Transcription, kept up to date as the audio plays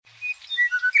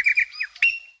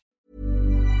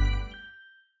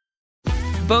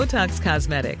Botox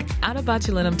Cosmetic, out of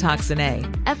botulinum toxin A,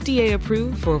 FDA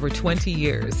approved for over 20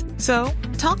 years. So,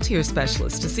 talk to your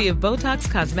specialist to see if Botox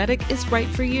Cosmetic is right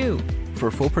for you. For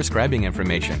full prescribing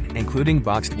information, including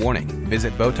boxed warning,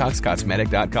 visit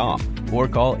BotoxCosmetic.com or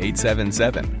call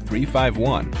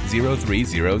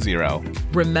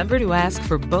 877-351-0300. Remember to ask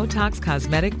for Botox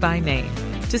Cosmetic by name.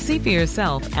 To see for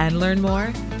yourself and learn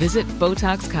more, visit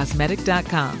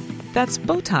BotoxCosmetic.com. That's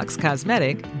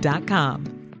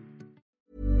BotoxCosmetic.com.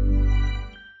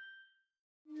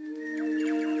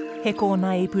 He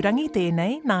kōna ipurangi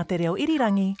tēnei nā te reo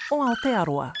irirangi o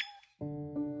Aotearoa.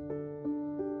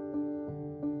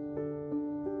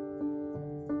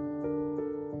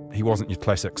 He wasn't your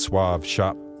classic suave,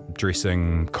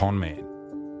 sharp-dressing con man.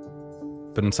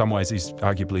 But in some ways, he's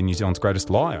arguably New Zealand's greatest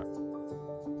liar.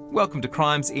 Welcome to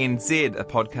Crimes NZ, a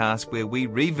podcast where we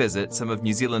revisit some of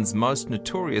New Zealand's most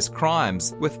notorious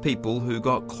crimes with people who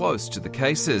got close to the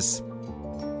cases.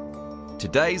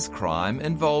 Today's crime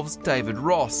involves David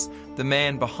Ross, the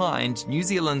man behind New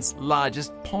Zealand's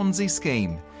largest Ponzi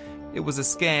scheme. It was a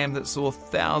scam that saw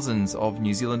thousands of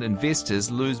New Zealand investors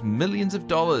lose millions of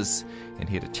dollars. And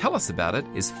here to tell us about it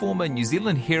is former New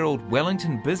Zealand Herald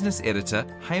Wellington business editor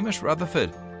Hamish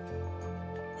Rutherford.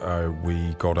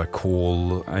 We got a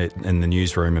call in the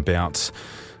newsroom about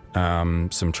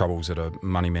some troubles at a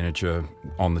money manager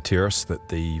on the terrace that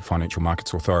the Financial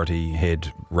Markets Authority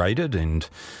had raided, and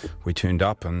we turned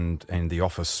up and the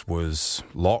office was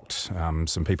locked.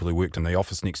 Some people who worked in the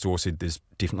office next door said there's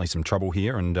definitely some trouble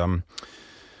here, and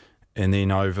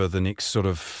then over the next sort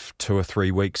of 2 or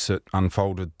 3 weeks it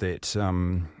unfolded that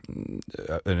an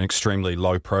extremely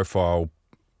low profile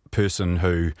person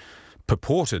who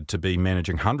purported to be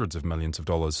managing hundreds of millions of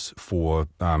dollars for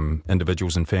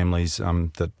individuals and families,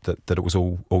 that it was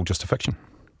all just a fiction.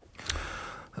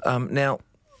 Now,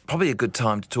 probably a good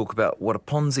time to talk about what a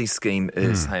Ponzi scheme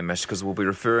is, Hamish, because we'll be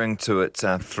referring to it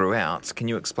throughout. Can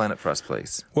you explain it for us,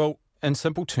 please? Well, in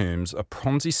simple terms, a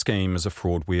Ponzi scheme is a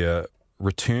fraud where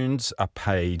returns are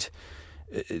paid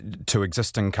to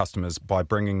existing customers by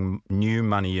bringing new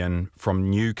money in from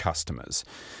new customers.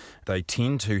 They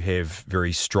tend to have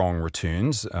very strong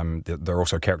returns. They're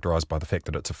also characterised by the fact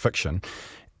that it's a fiction.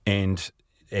 And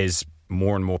as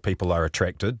more and more people are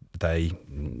attracted,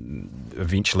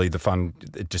 eventually the fund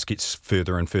it just gets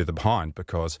further and further behind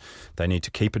because they need to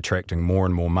keep attracting more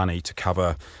and more money to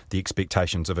cover the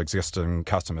expectations of existing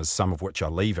customers, some of which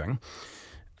are leaving.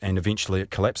 And eventually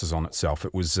it collapses on itself.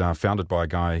 It was founded by a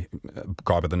guy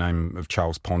by the name of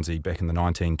Charles Ponzi back in the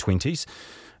 1920s.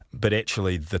 But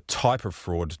actually the type of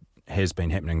fraud has been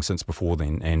happening since before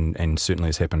then, and certainly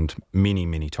has happened many,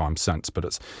 many times since.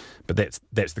 But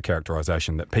that's the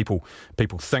characterisation, that people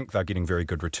think they're getting very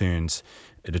good returns.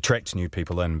 It attracts new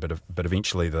people in, but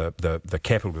eventually the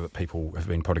capital that people have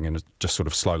been putting in just sort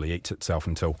of slowly eats itself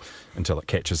until it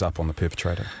catches up on the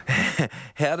perpetrator.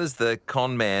 How does the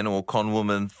con man or con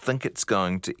woman think it's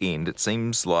going to end? It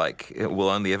seems like it will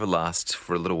only ever last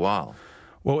for a little while.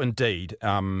 Well, indeed.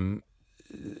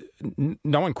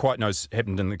 No one quite knows what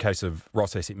happened in the case of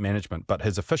Ross Asset Management, but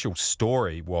his official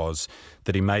story was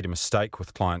that he made a mistake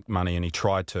with client money and he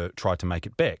tried to make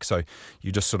it back. So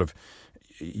you just sort of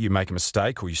you make a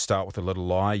mistake, or you start with a little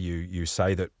lie. You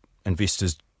say that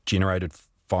investors generated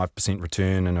 5%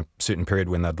 return in a certain period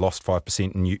when they'd lost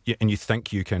 5%, and you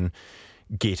think you can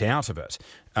get out of it.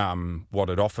 What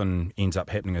it often ends up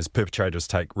happening is perpetrators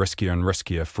take riskier and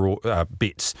riskier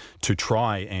bets to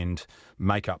try and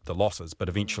make up the losses, but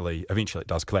eventually it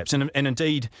does collapse. And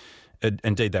indeed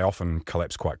they often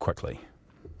collapse quite quickly.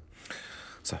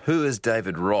 So who is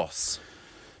David Ross?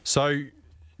 So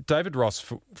David Ross,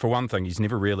 for one thing, he's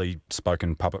never really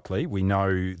spoken publicly. We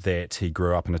know that he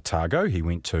grew up in Otago. He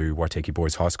went to Waitaki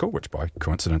Boys High School, which by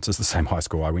coincidence is the same high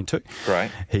school I went to. Right.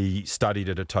 He studied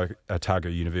at Otago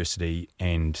University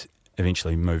and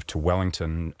eventually moved to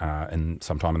Wellington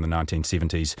sometime in the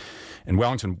 1970s. And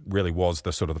Wellington really was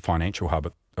the sort of the financial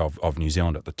hub of New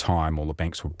Zealand at the time. All the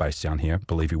banks were based down here. I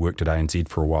believe he worked at ANZ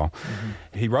for a while.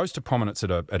 Mm-hmm. He rose to prominence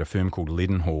at a firm called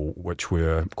Leadenhall, which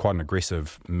were quite an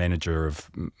aggressive manager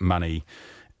of money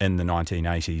in the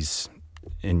 1980s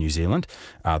in New Zealand.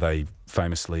 They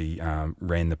famously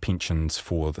ran the pensions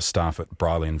for the staff at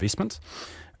Brierley Investments.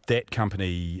 That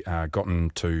company got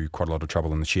into quite a lot of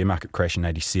trouble in the share market crash in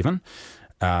 87.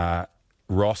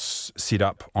 Ross set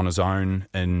up on his own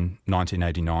in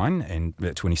 1989, and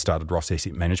that's when he started Ross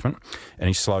Asset Management. And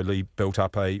he slowly built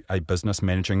up a business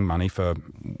managing money for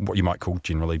what you might call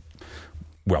generally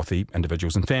wealthy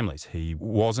individuals and families. He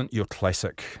wasn't your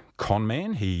classic con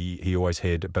man. He always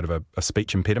had a bit of a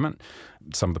speech impediment.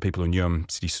 Some of the people who knew him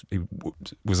said he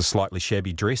was a slightly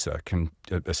shabby dresser,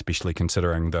 especially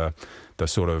considering the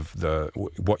sort of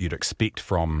what you'd expect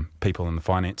from people in the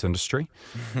finance industry.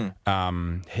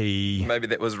 Maybe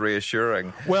that was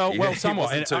reassuring. Well,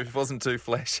 somewhat. He wasn't too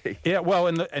flashy. Yeah, well,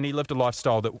 and he lived a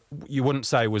lifestyle that you wouldn't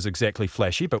say was exactly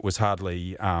flashy, but was hardly.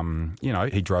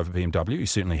 He drove a BMW. He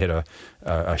certainly had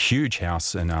a huge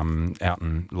house out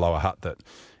in Lower Hutt that,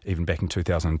 even back in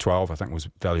 2012, I think was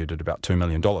valued at about $2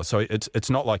 million. So it's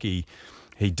not like he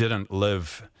didn't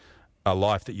live a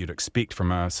life that you'd expect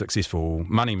from a successful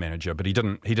money manager, but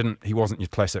he wasn't your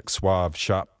classic suave,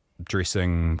 sharp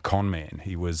dressing con man.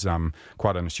 He was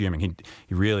quite unassuming. He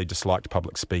really disliked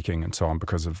public speaking and so on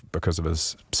because of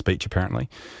his speech, apparently.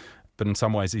 But in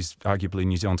some ways, he's arguably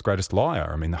New Zealand's greatest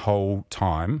liar. I mean, the whole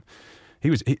time.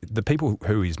 The people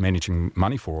who he's managing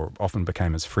money for often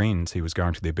became his friends. He was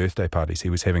going to their birthday parties.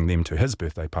 He was having them to his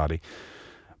birthday party,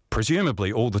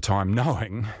 presumably all the time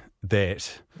knowing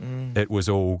that it was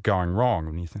all going wrong.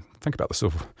 When you think about the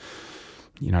sort of,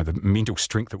 the mental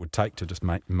strength it would take to just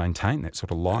maintain that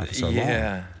sort of life so long.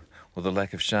 Yeah, well, the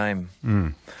lack of shame.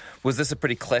 Was this a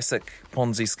pretty classic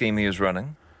Ponzi scheme he was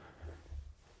running?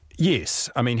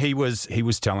 Yes. I mean, he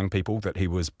was telling people that he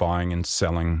was buying and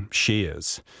selling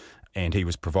shares. And he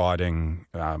was providing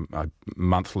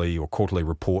monthly or quarterly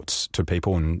reports to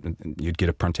people, and you'd get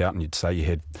a printout and you'd say you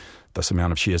had this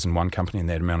amount of shares in one company and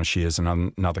that amount of shares in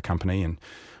another company, and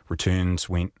returns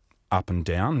went up and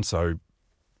down, so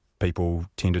people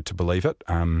tended to believe it.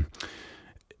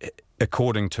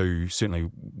 According to certainly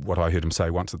what I heard him say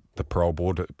once at the parole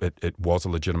board, it was a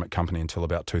legitimate company until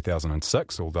about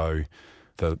 2006, although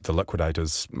the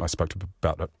liquidators, I spoke to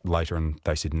about it later, and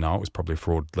they said no, it was probably a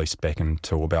fraud, at least back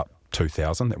until about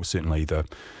 2000. That was certainly the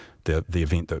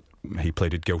event that he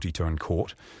pleaded guilty to in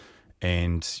court.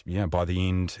 And by the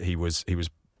end, he was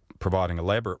providing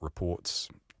elaborate reports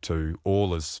to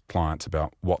all his clients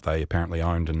about what they apparently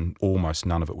owned, and almost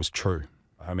none of it was true.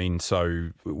 I mean,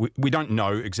 so we don't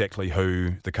know exactly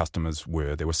who the customers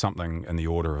were. There was something in the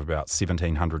order of about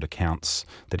 1,700 accounts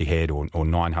that he had, or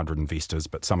 900 investors,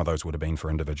 but some of those would have been for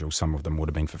individuals, some of them would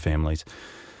have been for families.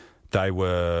 They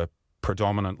were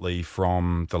predominantly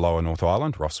from the lower North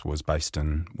Island. Ross was based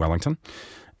in Wellington.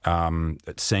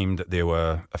 It seemed that there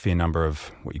were a fair number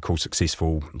of what you call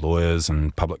successful lawyers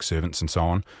and public servants and so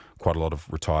on, quite a lot of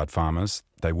retired farmers.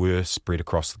 They were spread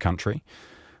across the country.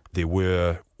 There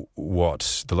were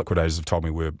what the liquidators have told me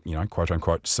were, quote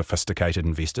unquote, sophisticated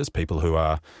investors, people who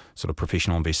are sort of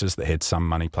professional investors that had some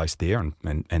money placed there, and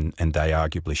they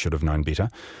arguably should have known better.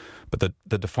 But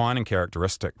the defining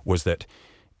characteristic was that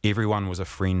everyone was a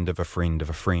friend of a friend of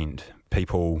a friend.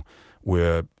 People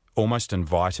were almost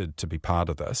invited to be part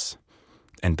of this,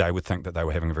 and they would think that they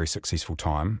were having a very successful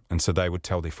time, and so they would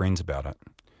tell their friends about it.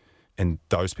 And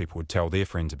those people would tell their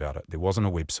friends about it. There wasn't a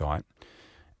website.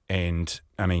 And,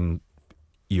 I mean,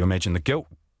 you imagine the guilt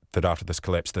that after this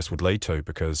collapse this would lead to,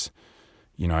 because,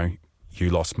 you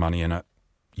lost money in it,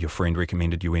 your friend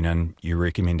recommended you went in, you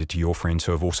recommended to your friends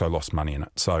who have also lost money in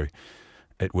it. So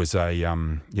it was a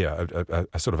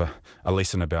sort of a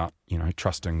lesson about,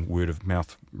 trusting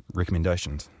word-of-mouth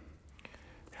recommendations.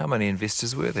 How many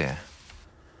investors were there?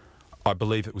 I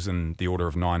believe it was in the order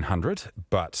of 900,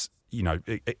 but,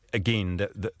 again,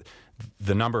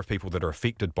 the number of people that are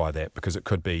affected by that, because it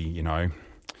could be,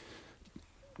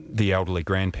 the elderly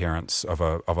grandparents of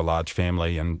a large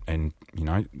family, and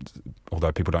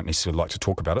although people don't necessarily like to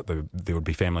talk about it, there would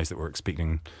be families that were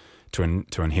expecting to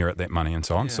inherit that money and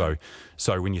so on. Yeah.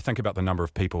 So when you think about the number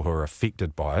of people who are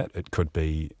affected by it, it could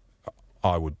be,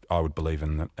 I would believe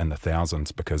in the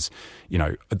thousands, because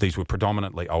these were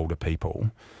predominantly older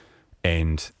people,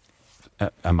 and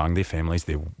among their families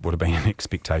there would have been an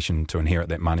expectation to inherit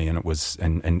that money, and it was,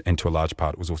 and to a large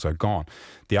part it was also gone.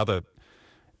 The other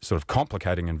sort of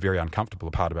complicating and very uncomfortable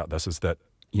part about this is that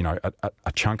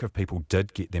a chunk of people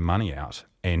did get their money out,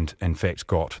 and in fact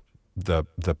got the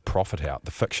profit out,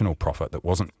 the fictional profit that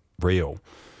wasn't real,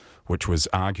 which was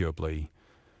arguably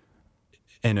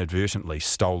inadvertently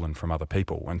stolen from other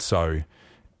people. And so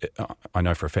I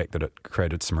know for a fact that it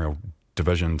created some real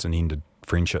divisions and ended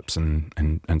friendships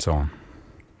and so on.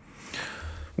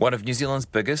 One of New Zealand's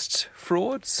biggest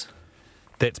frauds?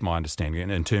 That's my understanding.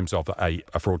 And in terms of a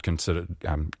fraud considered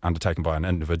undertaken by an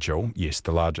individual, yes,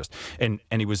 the largest. And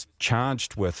he was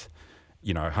charged with,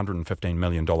 $115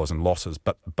 million in losses,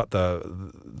 but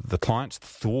the clients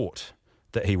thought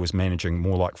that he was managing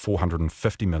more like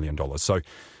 $450 million. So,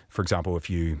 for example, if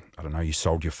you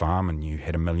sold your farm and you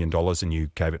had $1 million and you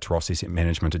gave it to Ross Asset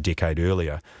Management a decade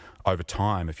earlier, over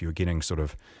time, if you were getting sort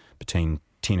of between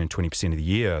 10 and 20% of the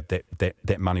year,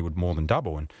 that money would more than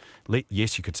double. And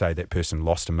yes, you could say that person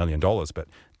lost $1 million, but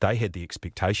they had the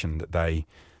expectation that they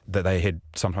had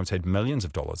sometimes had millions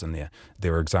of dollars in there.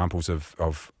 There are examples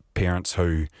of parents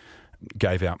who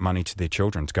gave out money to their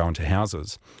children to go into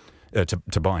houses,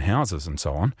 to buy houses and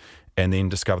so on, and then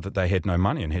discovered that they had no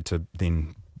money and had to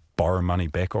then borrow money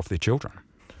back off their children.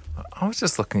 I was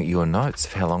just looking at your notes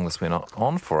of how long this went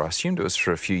on for. I assumed it was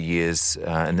for a few years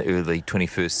in the early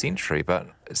 21st century, but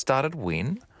it started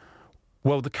when?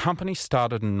 Well, the company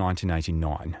started in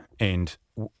 1989, and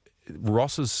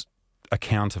Ross's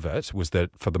account of it was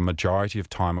that for the majority of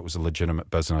time it was a legitimate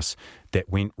business that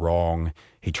went wrong.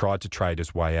 He tried to trade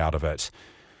his way out of it,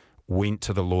 went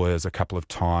to the lawyers a couple of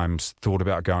times, thought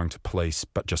about going to police,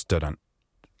 but just didn't.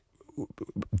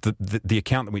 The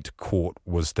account that went to court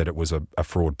was that it was a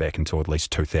fraud back until at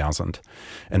least 2000,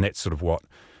 and that's sort of what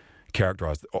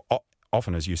characterised.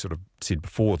 Often, as you sort of said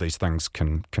before, these things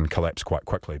can collapse quite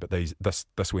quickly, but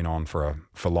this went on for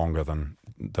longer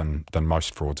than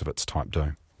most frauds of its type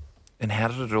do. And how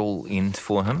did it all end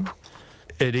for him?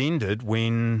 It ended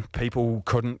when people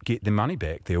couldn't get their money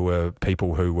back. There were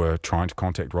people who were trying to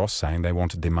contact Ross saying they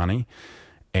wanted their money,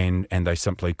 and they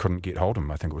simply couldn't get hold of him.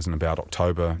 I think it was in about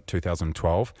October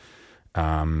 2012.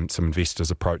 Some investors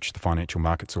approached the Financial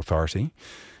Markets Authority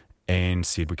and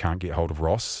said, we can't get hold of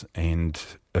Ross. And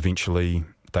eventually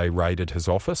they raided his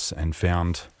office and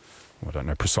found, I don't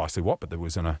know precisely what, but there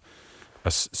was in a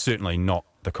certainly not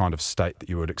the kind of state that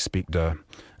you would expect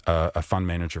a fund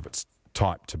manager of its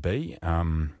type to be.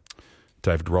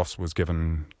 David Ross was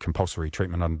given compulsory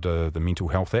treatment under the Mental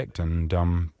Health Act, and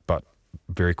but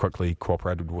very quickly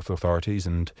cooperated with authorities,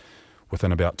 and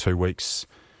within about 2 weeks,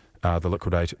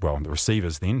 the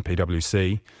receivers then,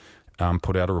 PwC,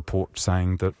 put out a report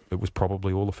saying that it was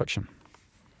probably all a fiction.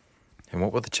 And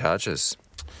what were the charges?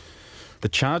 The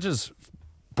charges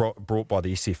brought by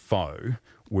the SFO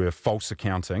were false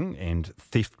accounting and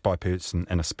theft by person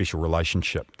in a special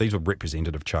relationship. These were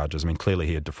representative charges. I mean, clearly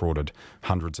he had defrauded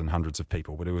hundreds and hundreds of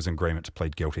people, but he was in agreement to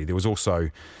plead guilty. There was also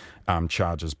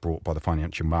charges brought by the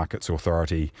Financial Markets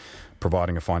Authority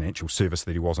providing a financial service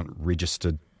that he wasn't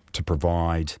registered to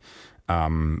provide,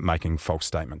 making false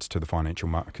statements to the Financial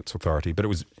Markets Authority. But it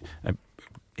was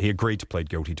he agreed to plead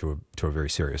guilty to a very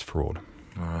serious fraud.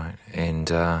 All right. And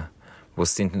was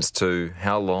sentenced to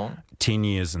how long? 10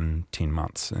 years and 10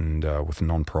 months, and with a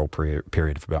non-parole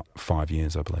period of about 5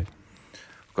 years, I believe.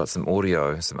 We've got some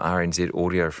audio, some RNZ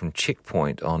audio from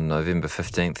Checkpoint on November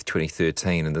 15th,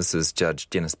 2013, and this is Judge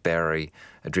Dennis Barry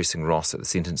addressing Ross at the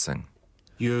sentencing.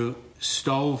 You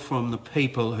stole from the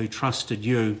people who trusted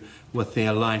you with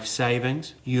their life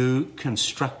savings. You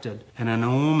constructed an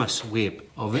enormous web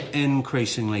of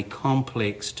increasingly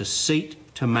complex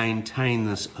deceit to maintain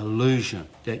this illusion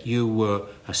that you were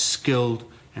a skilled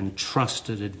and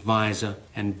trusted advisor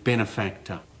and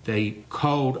benefactor. The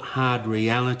cold, hard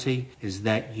reality is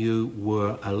that you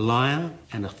were a liar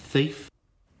and a thief.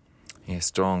 Yeah,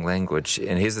 strong language.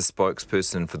 And here's the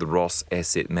spokesperson for the Ross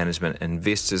Asset Management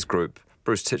Investors Group,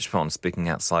 Bruce Tichpon, speaking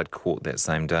outside court that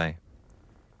same day.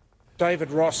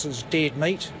 David Ross is dead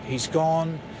meat. He's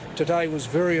gone. Today was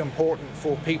very important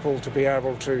for people to be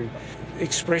able to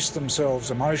express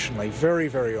themselves emotionally. Very,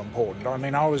 very important. I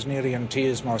mean, I was nearly in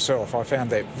tears myself. I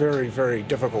found that very, very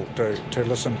difficult to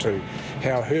listen to,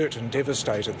 how hurt and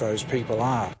devastated those people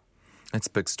are. It's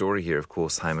a big story here, of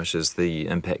course, Hamish, is the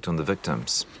impact on the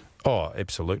victims. Oh,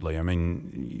 absolutely. I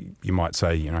mean, you might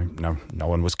say, no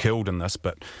one was killed in this,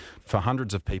 but for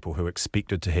hundreds of people who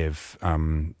expected to have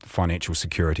financial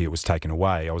security, it was taken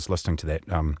away. I was listening to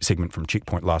that segment from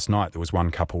Checkpoint last night. There was one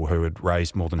couple who had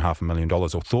raised more than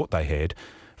 $500,000, or thought they had,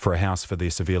 for a house for their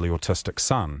severely autistic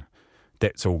son.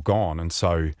 That's all gone. And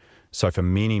so for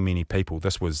many, many people,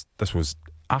 this was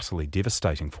utterly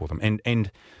devastating for them. And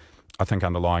I think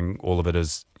underlying all of it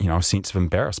is, a sense of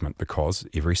embarrassment, because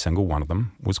every single one of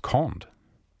them was conned.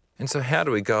 And so how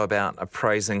do we go about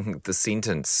appraising the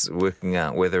sentence, working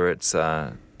out whether it's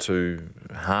too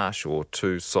harsh or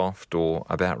too soft or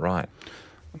about right?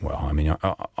 Well, I mean,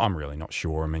 I'm really not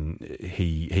sure. I mean,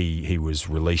 he was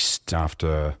released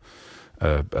after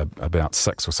about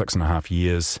 6 or 6.5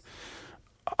 years.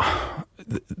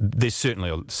 There's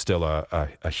certainly still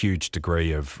a huge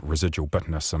degree of residual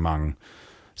bitterness among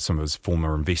some of his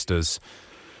former investors.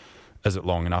 Is it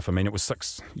long enough? I mean, it was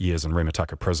 6 years in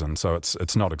Remataka prison, so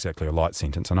it's not exactly a light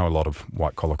sentence. I know a lot of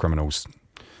white-collar criminals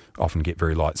often get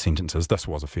very light sentences. This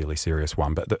was a fairly serious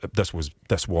one, but this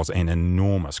was an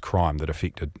enormous crime that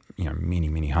affected many,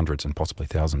 many hundreds and possibly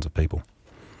thousands of people.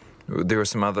 There are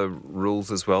some other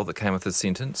rules as well that came with the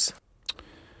sentence?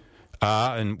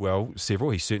 And well, several.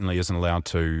 He certainly isn't allowed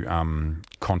to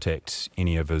contact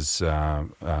any of his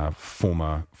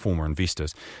former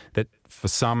investors. That for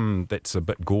some, that's a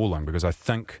bit galling, because I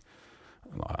think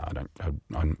I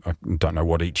don't know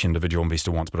what each individual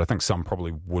investor wants, but I think some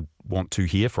probably would want to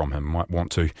hear from him, might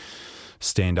want to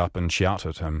stand up and shout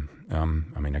at him.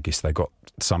 I mean, I guess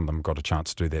some of them got a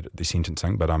chance to do that at the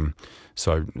sentencing, but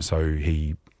so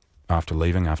he, after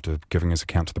giving his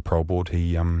account to the parole board,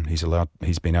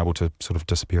 he's been able to sort of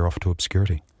disappear off to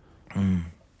obscurity.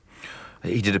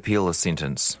 He did appeal his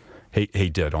sentence. He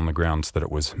did, on the grounds that it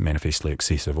was manifestly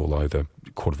excessive, although the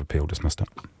Court of Appeal dismissed it.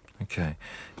 Okay.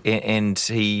 And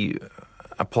he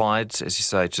applied, as you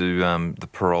say, to the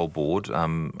parole board.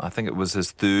 I think it was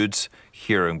his third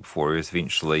hearing before he was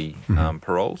eventually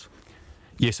paroled.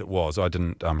 Yes, it was. I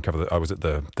didn't cover that. I was at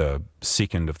the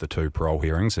second of the two parole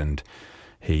hearings, and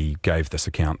he gave this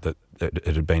account that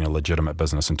it had been a legitimate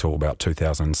business until about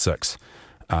 2006.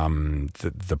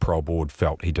 The parole board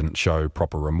felt he didn't show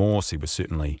proper remorse. He was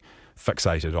certainly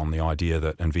fixated on the idea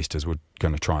that investors were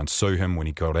going to try and sue him when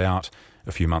he got out.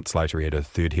 A few months later, he had a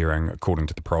third hearing. According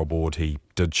to the parole board, he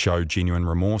did show genuine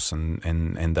remorse, and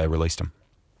they released him.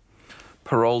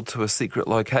 Paroled to a secret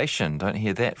location. Don't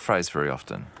hear that phrase very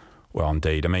often. Well,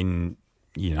 indeed. I mean,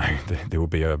 you know, there will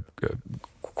be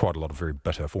quite a lot of very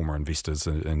bitter former investors,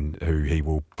 and who he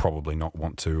will probably not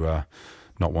want to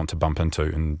bump into,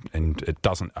 and it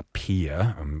doesn't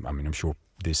appear. I mean, I'm sure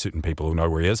there's certain people who know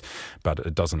where he is, but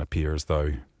it doesn't appear as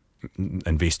though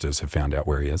investors have found out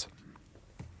where he is.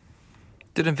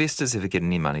 Did investors ever get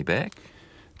any money back?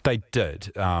 They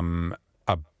did,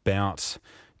 about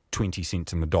 20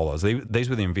 cents in the dollars. These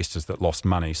were the investors that lost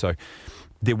money. So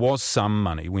there was some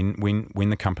money when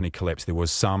the company collapsed. There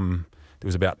was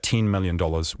about $10 million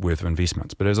worth of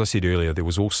investments. But as I said earlier, there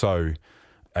was also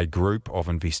a group of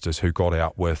investors who got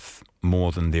out with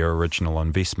more than their original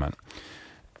investment.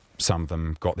 Some of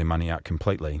them got their money out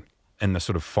completely. In the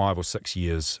sort of 5 or 6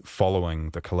 years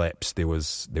following the collapse, there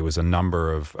was a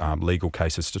number of legal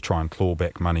cases to try and claw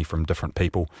back money from different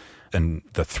people, and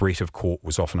the threat of court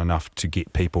was often enough to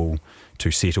get people to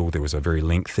settle. There was a very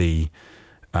lengthy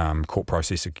court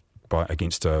process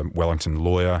against a Wellington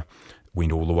lawyer,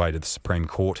 went all the way to the Supreme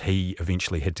Court. He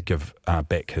eventually had to give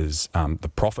back his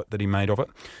the profit that he made of it.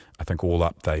 I think all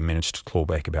up they managed to claw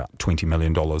back about $20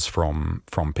 million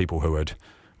from people who had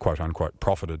quote-unquote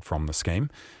profited from the scheme.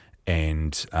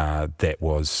 And that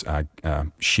was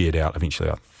shared out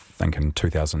eventually, I think, in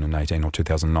 2018 or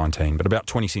 2019, but about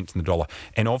 20 cents in the dollar.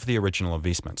 And of the original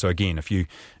investment, so again, if you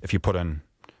put in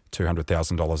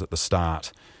 $200,000 at the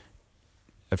start,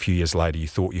 a few years later you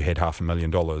thought you had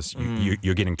 $500,000,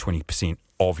 you're getting 20%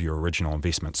 of your original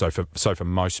investment. So for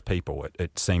most people,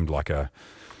 it seemed like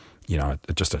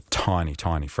just a tiny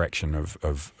fraction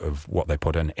of what they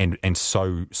put in, and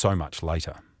so much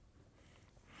later.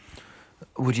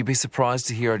 Would you be surprised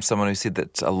to hear someone who said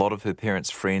that a lot of her parents'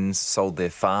 friends sold their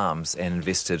farms and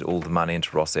invested all the money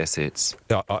into Ross assets?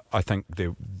 I think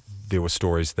there were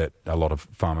stories that a lot of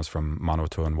farmers from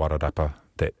Manawatu and Wairarapa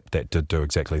that did do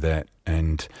exactly that.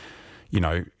 And, you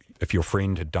know, if your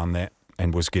friend had done that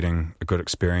and was getting a good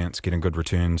experience, getting good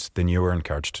returns, then you were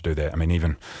encouraged to do that. I mean,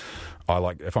 even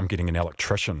if I'm getting an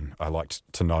electrician, I like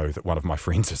to know that one of my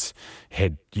friends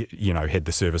had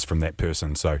the service from that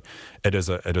person. So it is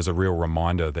a real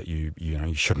reminder that you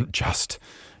shouldn't just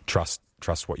trust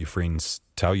what your friends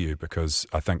tell you, because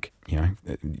I think,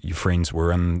 your friends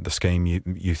were in the scheme.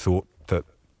 You thought that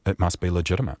it must be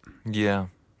legitimate. Yeah.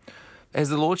 Has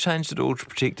the law changed at all to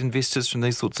protect investors from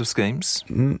these sorts of schemes?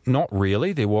 Not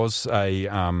really. There was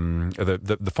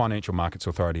the Financial Markets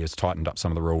Authority has tightened up some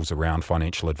of the rules around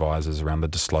financial advisors, around the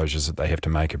disclosures that they have to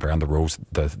make, around the rules,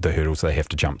 the hurdles they have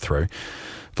to jump through.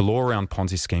 The law around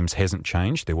Ponzi schemes hasn't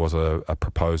changed. There was a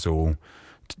proposal.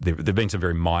 There have been some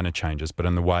very minor changes, but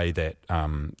in the way that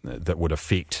that would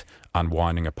affect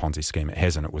unwinding a Ponzi scheme, it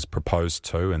hasn't. It was proposed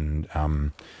to, and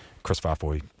Chris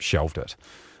Whāwhoi shelved it.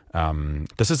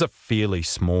 This is a fairly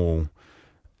small.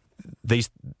 These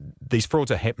frauds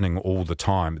are happening all the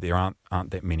time, but there aren't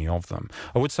that many of them.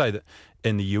 I would say that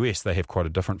in the US they have quite a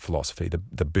different philosophy.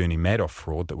 The Bernie Madoff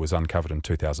fraud that was uncovered in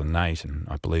 2008, and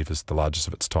I believe is the largest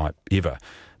of its type ever,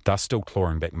 they're still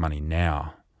clawing back money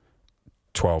now,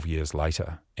 12 years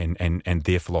later, and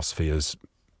their philosophy is,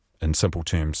 in simple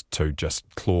terms, to just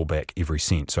claw back every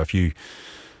cent. So if you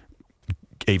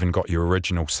even got your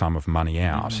original sum of money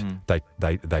out,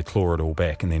 they claw it all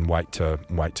back and then wait to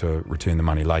return the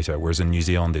money later. Whereas in New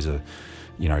Zealand, there's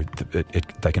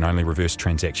they can only reverse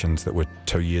transactions that were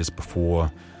 2 years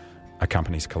before a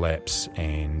company's collapse,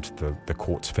 and the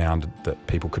courts found that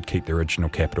people could keep their original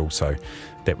capital. So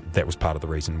that was part of the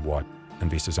reason why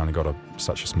investors only got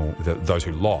those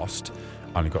who lost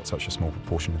only got such a small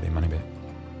proportion of their money back.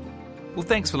 Well,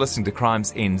 thanks for listening to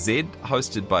Crimes NZ,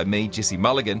 hosted by me, Jesse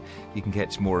Mulligan. You can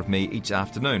catch more of me each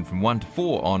afternoon from 1 to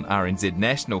 4 on RNZ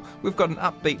National. We've got an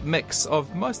upbeat mix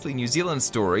of mostly New Zealand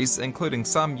stories, including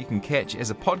some you can catch as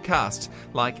a podcast,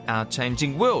 like Our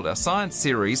Changing World, our science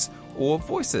series, or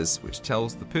Voices, which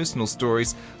tells the personal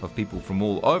stories of people from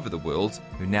all over the world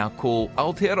who now call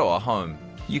Aotearoa home.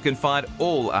 You can find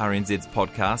all RNZ's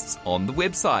podcasts on the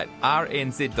website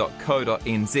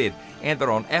rnz.co.nz, and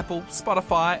they're on Apple,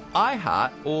 Spotify,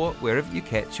 iHeart, or wherever you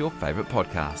catch your favourite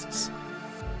podcasts.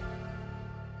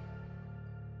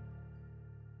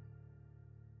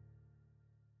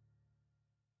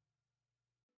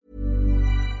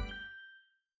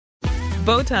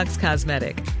 Botox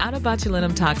Cosmetic, out of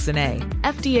botulinum toxin A,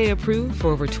 FDA approved for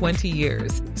over 20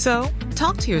 years. So,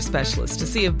 talk to your specialist to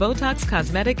see if Botox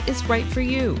Cosmetic is right for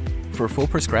you. For full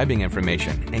prescribing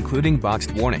information, including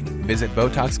boxed warning, visit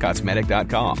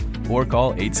BotoxCosmetic.com or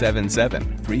call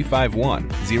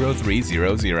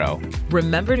 877-351-0300.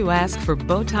 Remember to ask for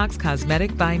Botox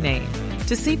Cosmetic by name.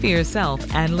 To see for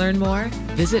yourself and learn more,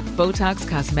 visit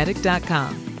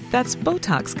BotoxCosmetic.com. That's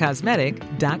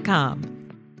BotoxCosmetic.com.